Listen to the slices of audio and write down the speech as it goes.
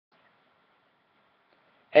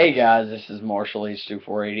Hey guys, this is Marshall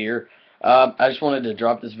H248 here. I just wanted to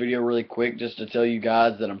drop this video really quick just to tell you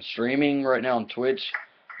guys that I'm streaming right now on Twitch.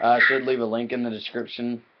 I should leave a link in the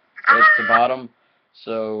description at the bottom.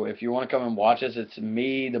 So if you want to come and watch us, it's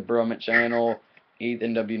me, TheBrummettChannel,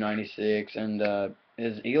 Ethan W96, and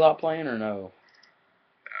is Eli playing or no? No,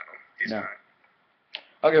 he's No. not.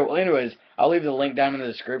 Okay, well anyways, I'll leave the link down in the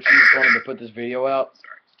description. Just wanted to put this video out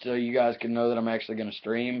so you guys can know that I'm actually going to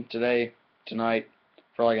stream tonight,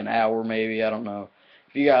 for like an hour maybe, I don't know.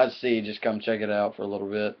 If you guys see, just come check it out for a little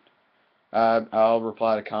bit. I'll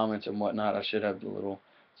reply to comments and whatnot. I should have the little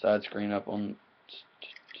side screen up on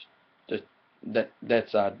that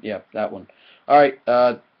side. Yeah, that one. Alright,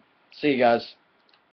 see you guys.